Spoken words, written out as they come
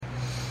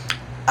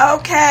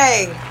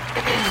Okay.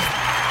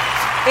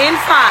 In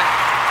 5,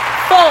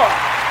 4,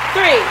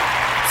 3,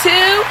 2,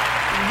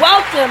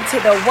 welcome to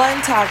the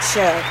OneTalk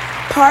show,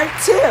 part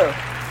 2.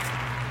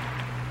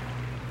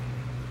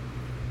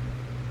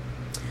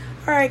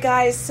 All right,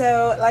 guys.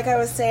 So, like I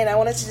was saying, I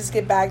wanted to just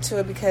get back to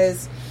it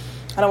because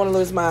I don't want to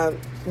lose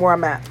where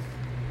I'm at.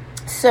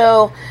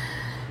 So,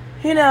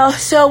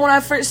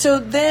 so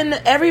then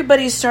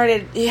everybody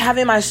started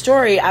having my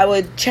story. I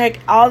would check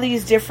all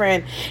these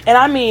different, and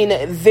I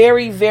mean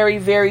very, very,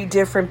 very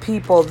different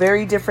people,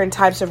 very different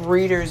types of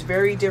readers,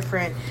 very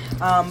different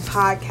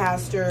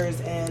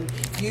podcasters and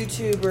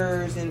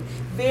YouTubers, and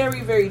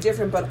very, very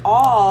different, but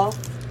all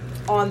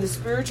on the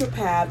spiritual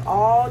path,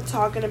 all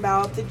talking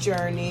about the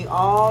journey,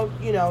 all,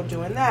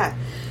 doing that.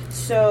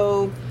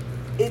 So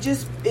it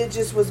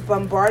just was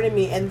bombarding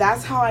me, and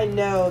that's how I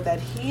know that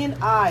he and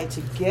I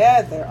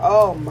together,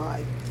 oh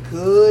my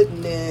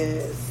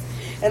goodness.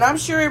 And I'm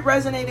sure it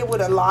resonated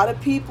with a lot of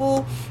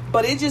people,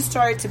 but it just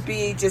started to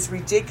be just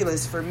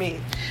ridiculous for me.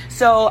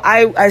 So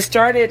I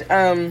started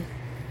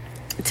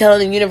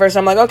telling the universe,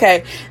 I'm like,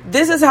 okay,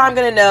 this is how I'm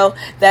going to know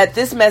that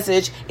this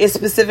message is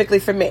specifically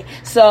for me.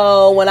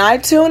 So when I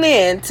tune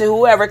in to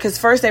whoever, because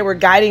first they were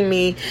guiding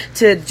me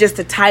to just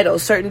the title,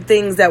 certain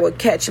things that would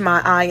catch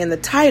my eye in the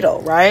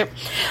title, right?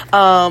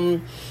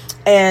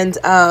 And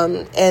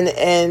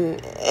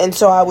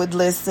so I would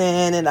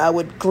listen and I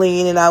would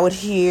glean and I would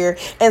hear.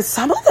 And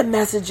some of the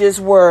messages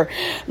were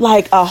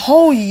like a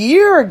whole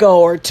year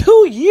ago or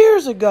 2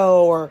 years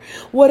ago or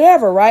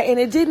whatever, right? And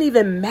it didn't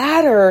even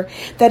matter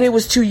that it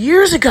was 2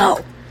 years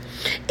ago.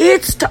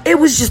 It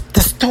was just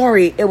the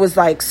story. It was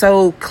like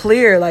so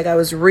clear, like I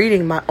was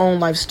reading my own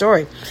life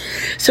story.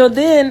 So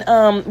then,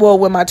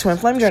 with my twin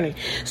flame journey.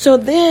 So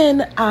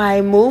then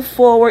I move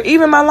forward,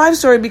 even my life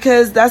story,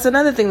 because that's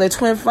another thing. The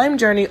twin flame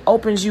journey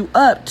opens you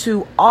up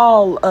to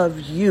all of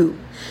you,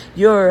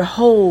 your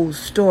whole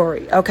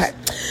story. Okay.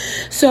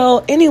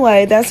 So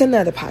anyway, that's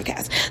another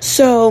podcast.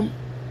 So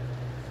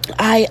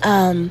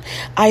I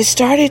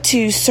started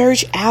to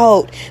search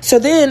out. So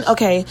then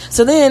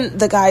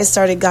the guys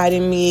started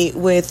guiding me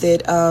with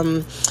it,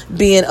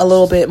 being a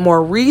little bit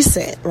more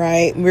recent,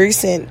 right?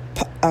 Recent,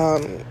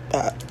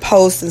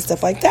 posts and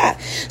stuff like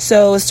that.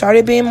 So it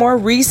started being more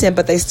recent,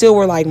 but they still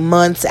were like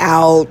months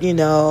out,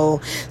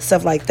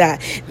 stuff like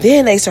that.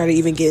 Then they started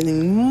even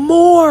getting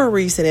more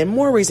recent and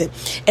more recent.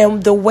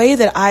 And the way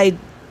that I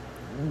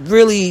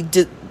really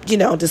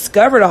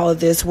discovered all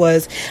of this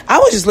was I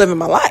was just living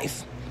my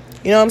life.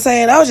 You know what I'm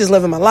saying? I was just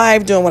living my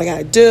life, doing what I got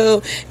to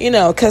do,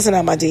 cussing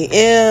out my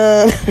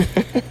DM,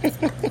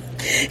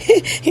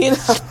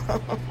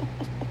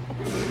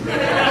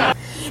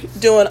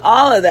 doing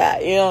all of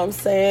that, you know what I'm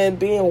saying?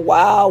 Being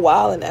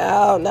wilding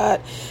out,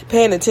 not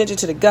paying attention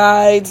to the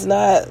guides,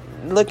 not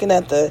looking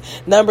at the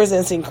numbers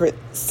and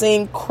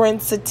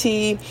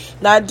synchronicity,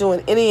 not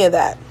doing any of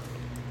that.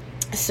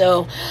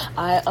 So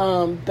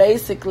I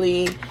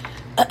basically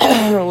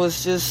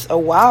was just a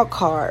wild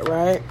card,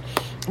 right?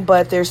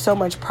 But there's so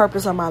much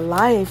purpose on my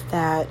life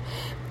that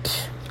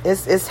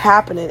it's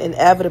happening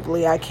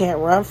inevitably. I can't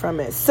run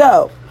from it.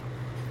 So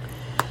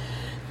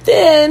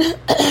then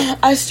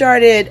I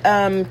started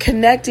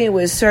connecting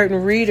with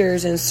certain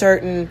readers and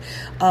certain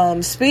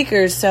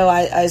speakers. So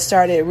I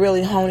started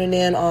really honing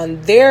in on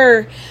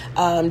their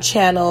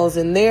channels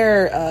and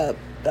their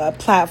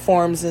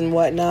platforms and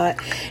whatnot.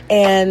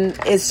 And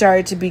it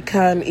started to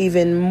become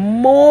even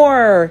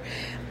more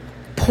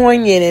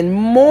poignant and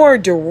more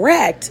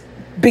direct,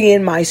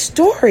 being my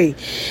story.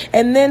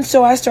 And then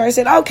so I started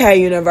saying,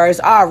 okay, universe,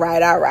 all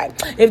right.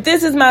 If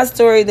this is my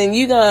story, then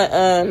you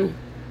gonna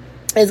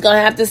it's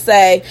gonna have to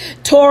say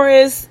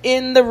Taurus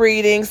in the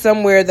reading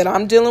somewhere, that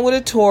I'm dealing with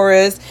a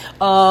Taurus,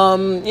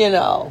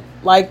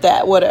 like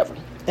that, whatever.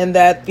 And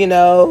that,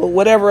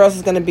 whatever else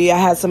is gonna be, I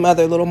had some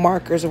other little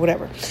markers or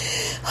whatever.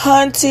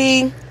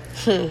 Hunty,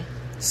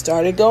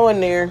 started going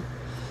there.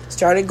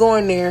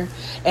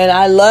 And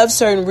I love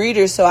certain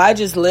readers, so I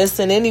just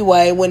listen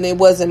anyway. When it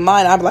wasn't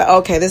mine, I'm like,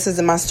 okay, this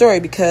isn't my story,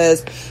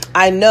 because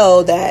I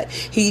know that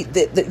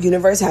the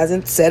universe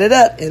hasn't set it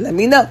up and let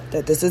me know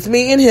that this is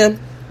me and him.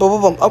 Boom,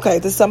 boom, boom. Okay,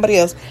 this is somebody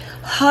else.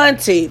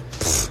 Hunty,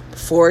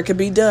 before it could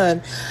be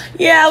done.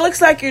 Yeah, it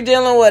looks like you're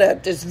dealing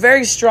with this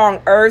very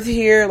strong earth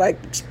here, like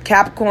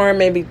Capricorn,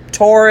 maybe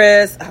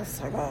Taurus. I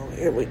was like, oh,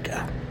 here we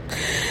go.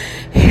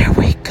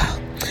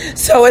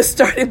 So it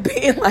started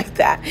being like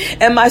that.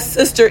 And my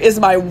sister is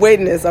my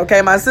witness,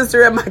 okay? My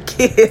sister and my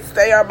kids,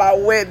 they are my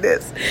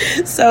witness.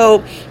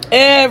 So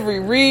every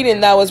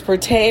reading that was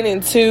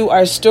pertaining to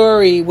our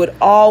story would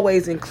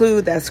always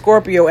include that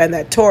Scorpio and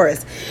that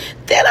Taurus.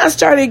 Then I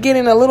started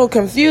getting a little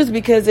confused,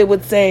 because it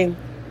would say,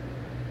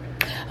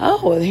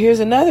 oh, well,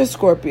 here's another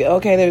Scorpio.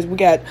 Okay, we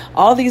got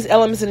all these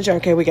elements in the chart.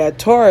 Okay, we got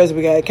Taurus,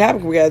 we got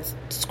Capricorn, we got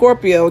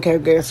Scorpio. Okay,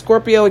 we got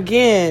Scorpio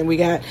again. We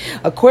got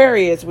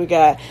Aquarius, we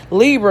got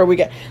Libra,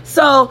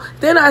 So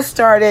then I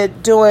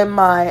started doing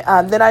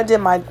then I did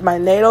my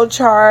natal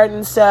chart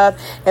and stuff,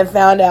 and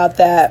found out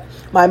that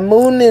My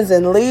moon is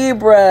in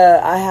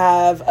Libra. I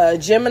have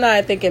Gemini,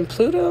 I think, in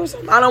Pluto or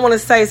something. I don't want to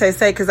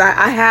say, because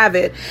I have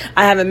it.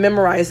 I haven't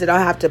memorized it. I'll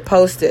have to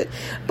post it.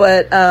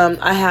 But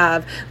I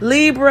have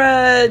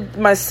Libra.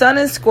 My sun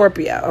is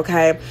Scorpio,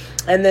 okay?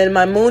 And then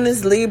my moon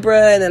is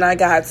Libra, and then I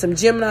got some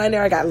Gemini in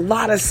there. I got a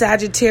lot of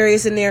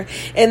Sagittarius in there.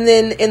 And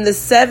then in the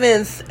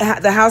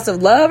 7th, the House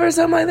of Love or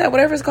something like that,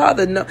 whatever it's called.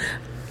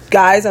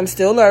 Guys, I'm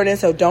still learning,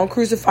 so don't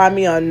crucify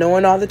me on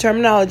knowing all the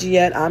terminology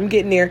yet. I'm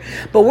getting there.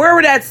 But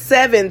wherever that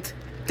 7th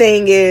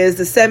thing is,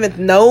 the 7th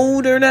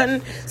node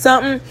or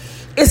something,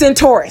 it's in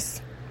Taurus.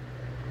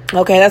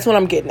 Okay, that's what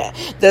I'm getting at.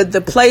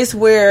 The place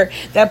where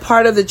that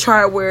part of the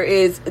chart where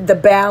is the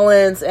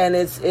balance, and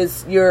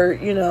it's your,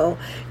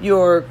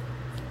 your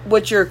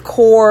what your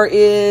core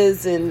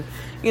is, and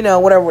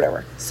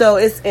whatever. So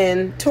it's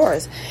in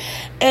Taurus.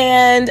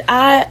 And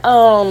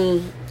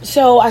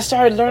so I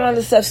started learning all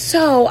this stuff.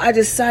 So I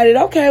decided,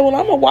 okay, well,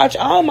 I'm going to watch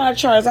all my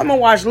charts. I'm going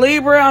to watch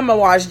Libra. I'm going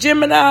to watch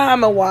Gemini.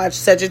 I'm going to watch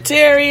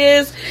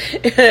Sagittarius.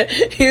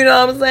 You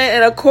know what I'm saying?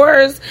 And of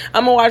course,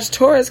 I'm going to watch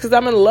Taurus because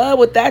I'm in love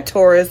with that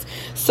Taurus.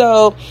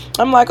 So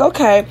I'm like,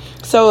 okay.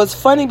 So it's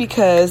funny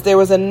because there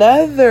was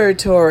another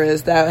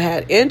Taurus that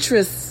had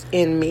interest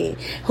in me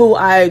who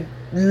I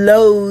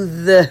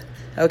loathe.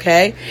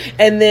 Okay.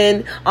 And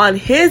then on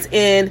his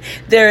end,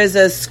 there is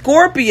a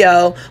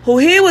Scorpio who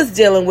he was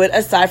dealing with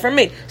aside from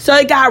me. So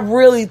it got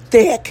really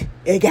thick.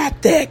 It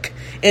got thick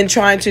in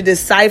trying to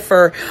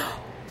decipher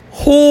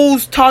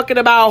who's talking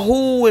about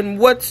who and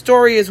what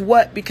story is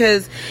what,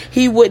 because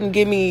he wouldn't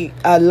give me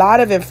a lot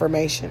of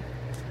information.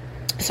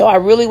 So I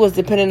really was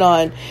depending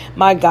on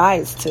my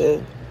guides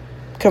to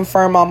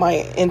confirm all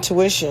my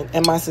intuition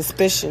and my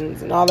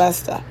suspicions and all that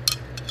stuff.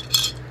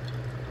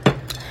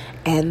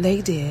 And they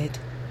did.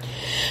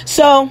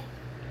 So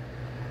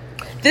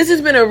this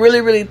has been a really,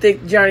 really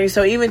thick journey.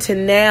 So even to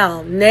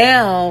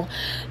now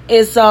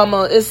it's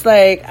almost, it's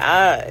like,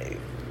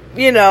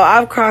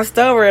 I've crossed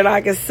over and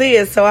I can see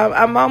it. So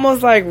I'm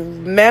almost like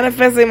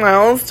manifesting my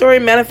own story,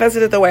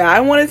 manifested it the way I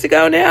want it to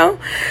go now.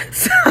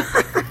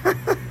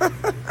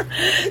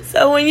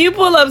 So when you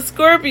pull up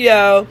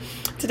Scorpio,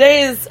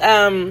 today is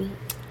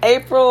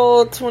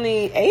April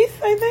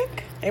 28th, I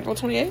think. April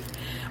 28th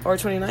or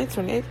 29th,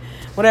 28th.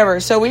 Whatever.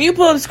 So when you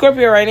pull up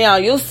Scorpio right now,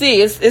 you'll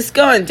see it's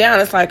going down.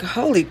 It's like,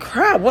 holy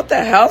crap, what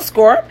the hell,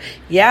 Scorp?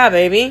 Yeah,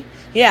 baby.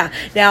 Yeah.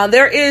 Now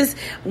there is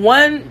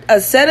a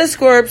set of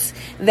Scorps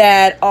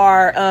that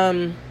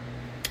are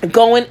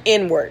going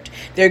inward.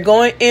 They're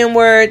going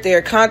inward.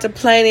 They're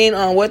contemplating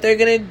on what they're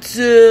gonna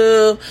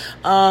do.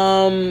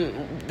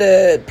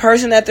 The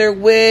person that they're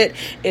with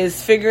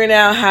is figuring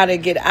out how to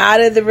get out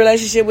of the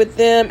relationship with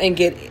them and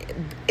get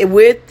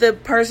with the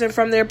person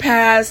from their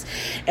past,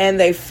 and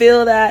they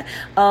feel that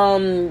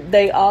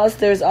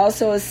there's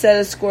also a set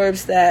of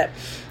Scorps that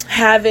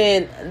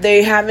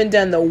haven't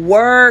done the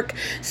work,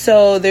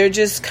 so they're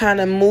just kind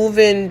of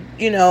moving,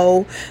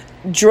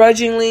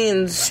 drudgingly,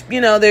 and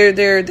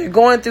they're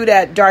going through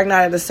that dark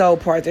night of the soul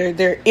part.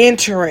 They're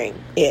entering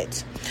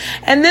it.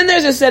 And then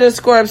there's a set of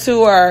Scorps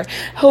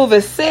who've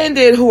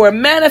ascended, who are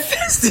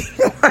manifesting,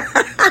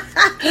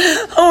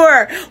 who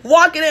are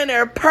walking in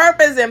their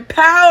purpose and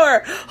power,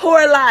 who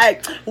are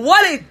like,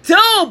 what it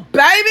do,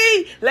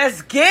 baby?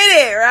 Let's get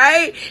it,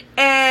 right?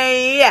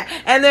 And yeah,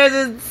 and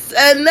there's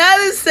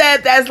another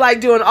set that's like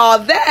doing all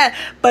that,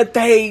 but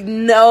they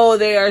know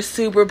they are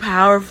super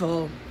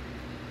powerful.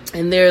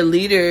 And they're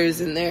leaders,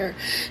 and they're,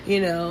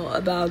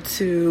 about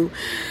to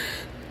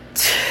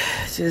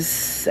just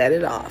set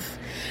it off.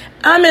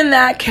 I'm in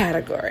that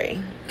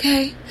category,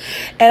 okay?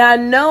 And I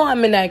know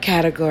I'm in that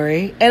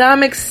category, and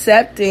I'm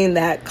accepting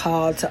that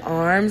call to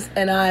arms,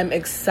 and I'm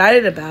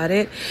excited about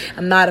it.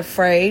 I'm not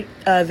afraid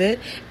of it,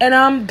 and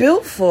I'm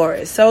built for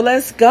it. So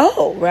let's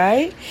go,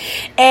 right?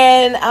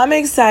 And I'm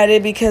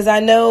excited because I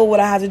know what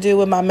I have to do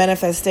with my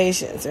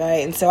manifestations,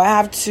 right? And so I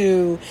have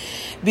to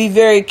be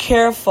very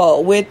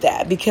careful with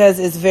that because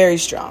it's very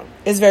strong.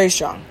 It's very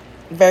strong.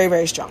 Very,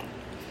 very strong.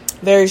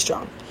 Very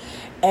strong.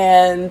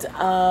 And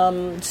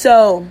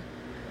so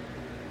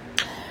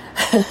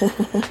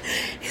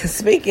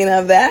speaking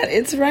of that,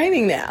 it's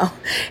raining now.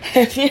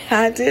 And yeah,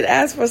 I did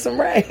ask for some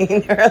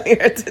rain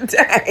earlier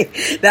today.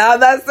 Now, I'm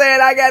not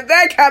saying I got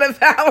that kind of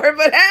power,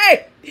 but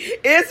hey,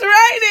 it's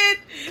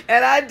raining.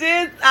 And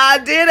I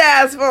did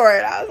ask for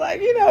it. I was like,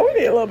 we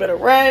need a little bit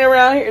of rain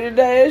around here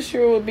today. It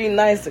sure would be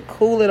nice to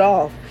cool it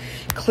off,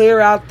 clear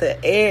out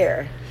the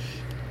air.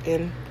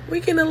 And we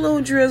get a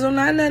little drizzle,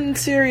 not nothing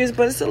serious,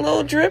 but it's a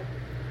little drip.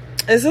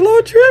 It's a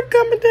little drip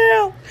coming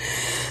down.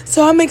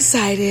 So I'm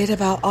excited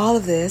about all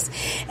of this.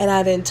 And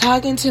I've been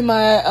talking to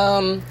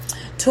my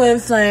twin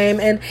flame.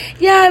 And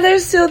yeah,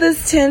 there's still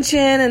this tension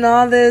and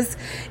all this,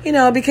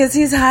 because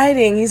he's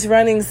hiding. He's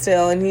running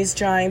still. And he's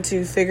trying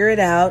to figure it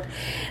out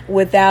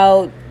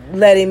without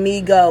letting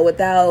me go,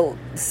 without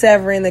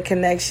severing the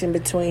connection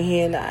between he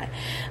and I.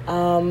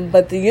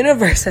 But the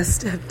universe has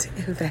stepped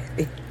in,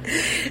 baby.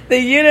 The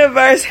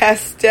universe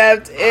has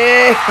stepped in.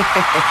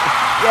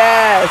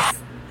 Yes.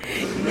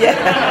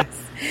 Yes,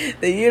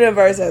 the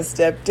universe has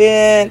stepped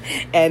in,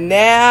 and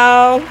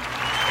now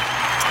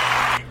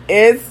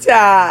It's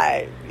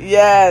time.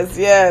 Yes.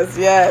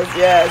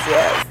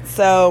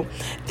 So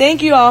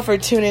thank you all for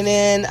tuning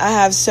in. I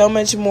have so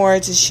much more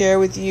to share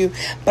with you,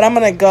 but I'm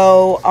going to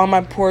go on my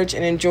porch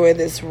and enjoy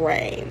this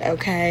rain.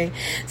 Okay.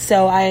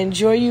 So I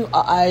enjoy you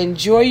all. I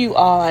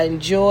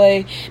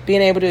enjoy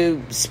being able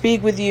to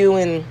speak with you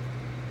and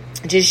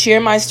just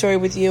share my story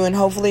with you, and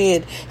hopefully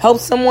it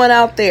helps someone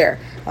out there.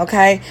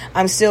 Okay.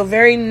 I'm still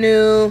very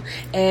new,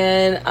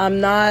 and I'm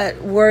not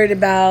worried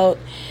about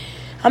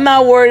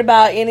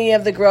any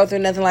of the growth or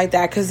nothing like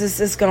that, because this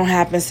is going to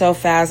happen so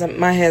fast.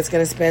 My head's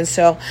going to spin.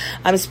 So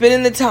I'm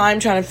spending the time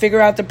trying to figure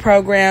out the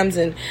programs,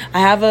 and I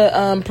have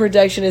a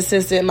production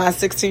assistant, my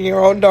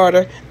 16-year-old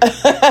daughter.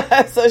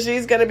 So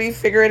she's going to be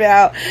figuring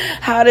out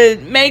how to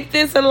make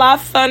this a lot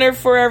funner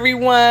for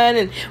everyone,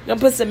 and we're going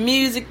to put some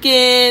music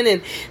in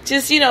and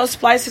just,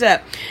 splice it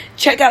up.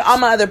 Check out all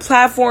my other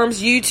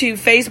platforms: YouTube,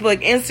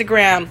 Facebook,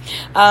 Instagram,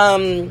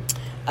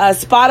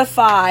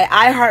 Spotify,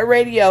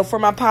 iHeartRadio for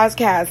my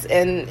podcast,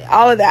 and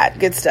all of that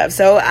good stuff.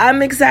 So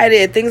I'm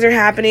excited. Things are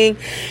happening.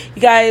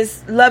 You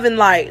guys, love and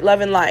light.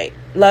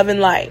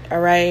 All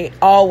right.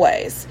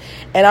 Always.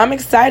 And I'm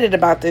excited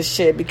about this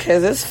shit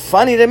because it's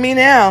funny to me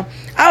now.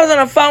 I was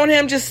on the phone with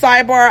him, just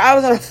sidebar. I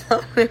was on the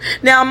phone with him.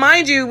 Now,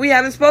 mind you, we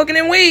haven't spoken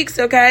in weeks,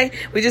 okay?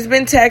 We just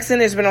been texting.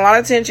 There's been a lot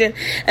of tension.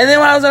 And then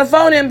when I was on the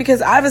phone with him,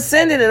 because I've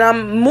ascended and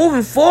I'm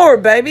moving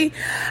forward, baby,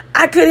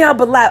 I couldn't help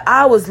but laugh.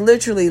 I was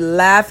literally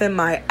laughing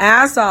my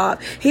ass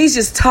off. He's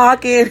just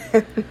talking.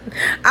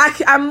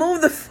 I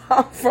moved the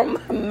phone from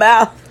my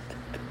mouth.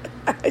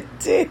 I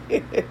did.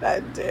 And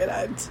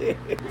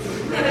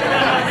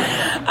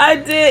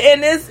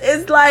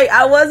it's like,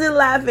 I wasn't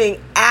laughing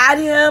at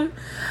him.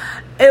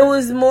 It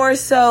was more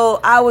so,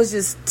 I was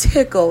just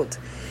tickled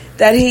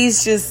that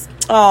he's just,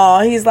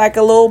 he's like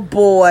a little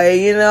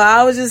boy,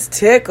 I was just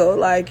tickled.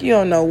 Like, you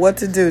don't know what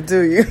to do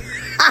you?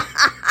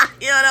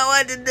 You don't know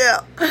what to do.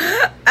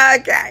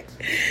 Okay.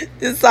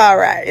 It's all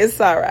right.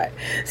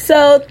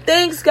 So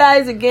thanks,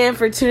 guys, again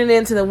for tuning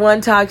in to the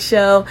OneTalk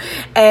show,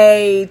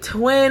 a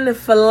twin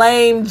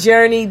flame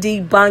journey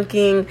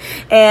debunking.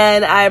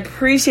 And I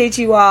appreciate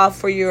you all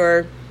for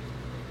your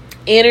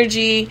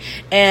energy.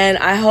 And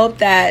I hope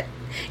that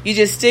you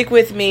just stick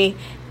with me.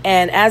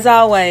 And as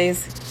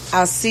always,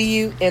 I'll see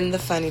you in the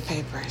funny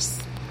papers.